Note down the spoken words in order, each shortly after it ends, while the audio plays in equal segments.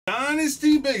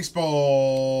Dynasty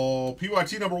Baseball.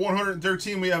 PYT number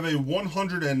 113. We have a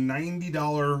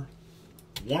 $190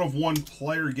 one-of-one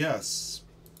player guess.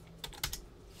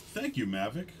 Thank you,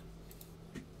 Mavic.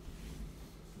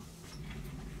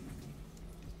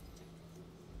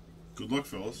 Good luck,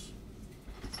 fellas.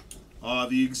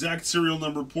 The exact serial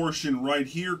number portion right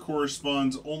here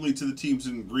corresponds only to the teams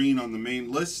in green on the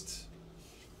main list.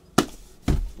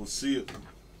 Let's see it.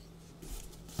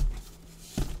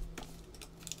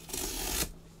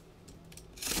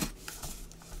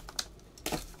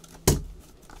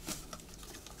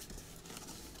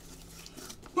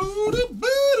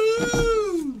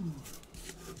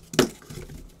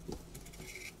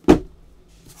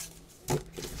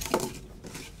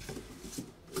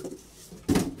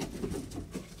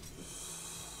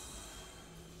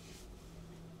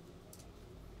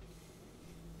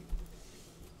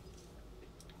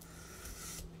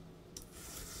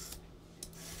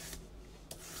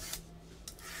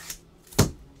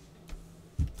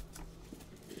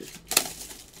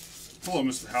 Hello,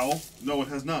 Mr. Howell. No, it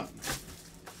has not.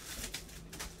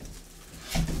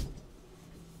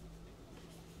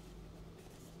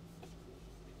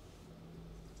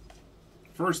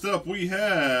 First up, we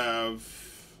have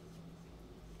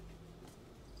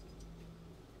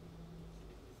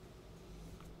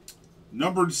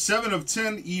numbered 7 of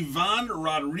 10, Ivan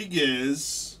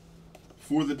Rodriguez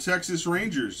for the Texas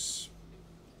Rangers.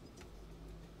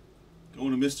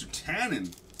 Going to Mr.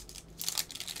 Tannen.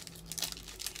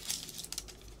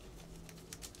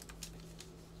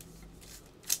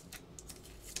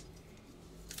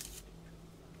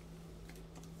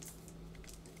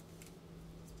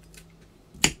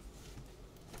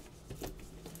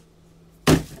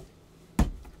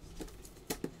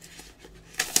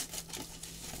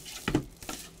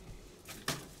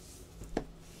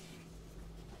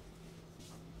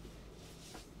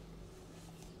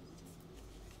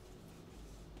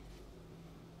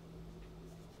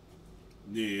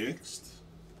 Next,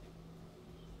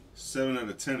 7 out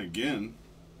of 10 again.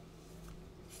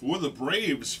 For the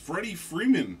Braves, Freddie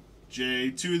Freeman.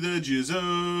 J to the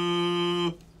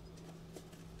Jizzo.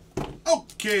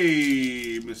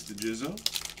 Okay, Mr. Jizzo.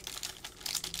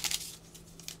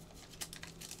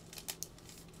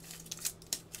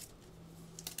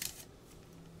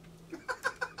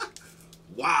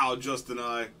 Wow, Justin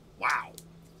I. Wow.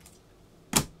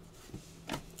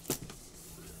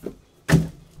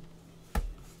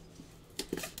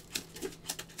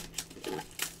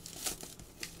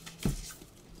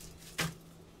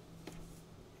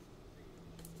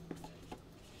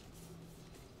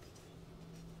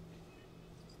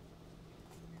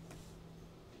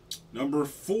 Number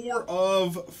 4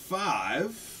 of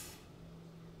 5.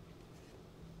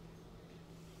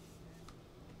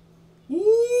 Woo!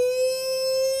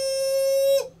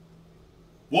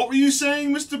 What were you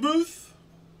saying, Mr. Booth?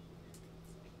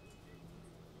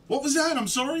 What was that? I'm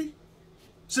sorry.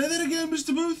 Say that again,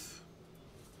 Mr. Booth.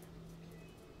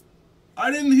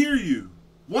 I didn't hear you.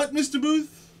 What, Mr.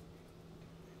 Booth?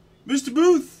 Mr.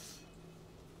 Booth?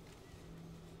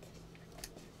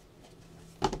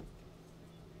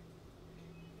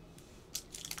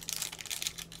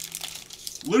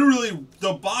 Literally,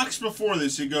 the box before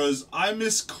this, it goes, I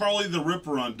miss Carly the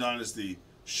Ripper on Dynasty.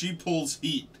 She pulls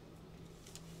heat.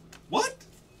 What?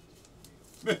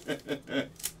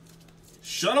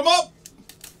 Shut him up.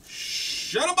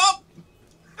 Shut him up.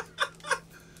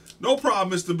 No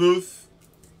problem, Mr. Booth.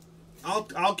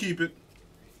 I'll keep it.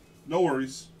 No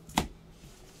worries.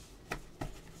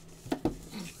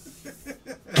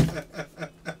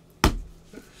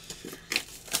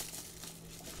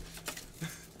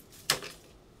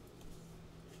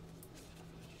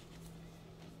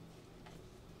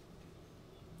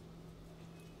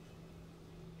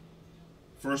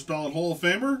 First ballot Hall of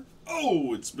Famer.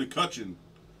 Oh, it's McCutchen.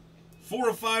 4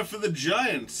 of 5 for the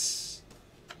Giants.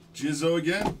 Jizzo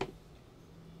again.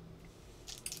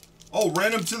 Oh,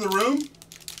 ran him to the room?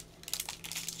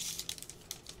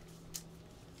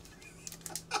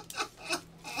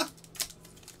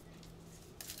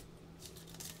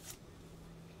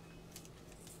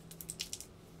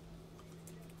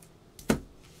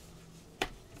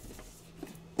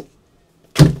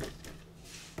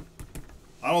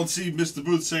 I don't see Mr.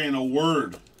 Booth saying a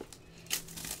word.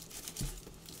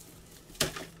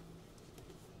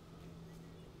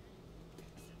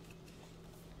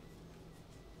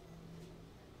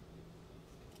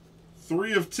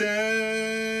 Three of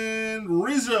 10,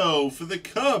 Rizzo for the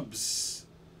Cubs.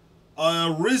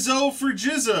 Rizzo for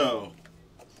Jizzo.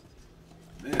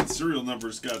 Man, serial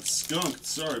numbers got skunked.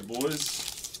 Sorry, boys.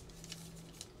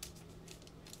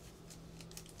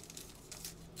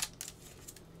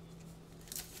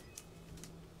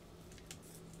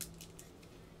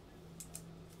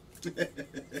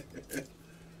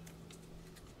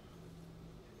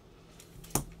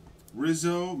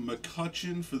 Rizzo,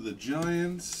 McCutchen for the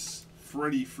Giants.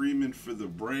 Freddie Freeman for the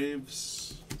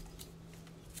Braves.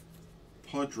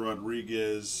 Pudge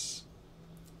Rodriguez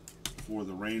for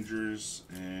the Rangers.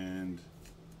 And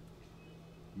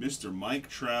Mr. Mike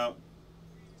Trout,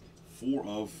 4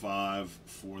 of 5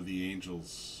 for the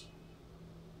Angels.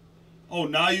 Oh,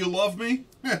 now you love me?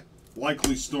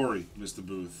 Likely story, Mr.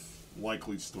 Booth.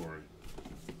 Likely story.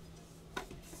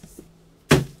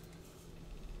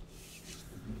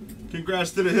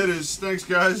 Congrats to the hitters. Thanks,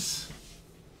 guys.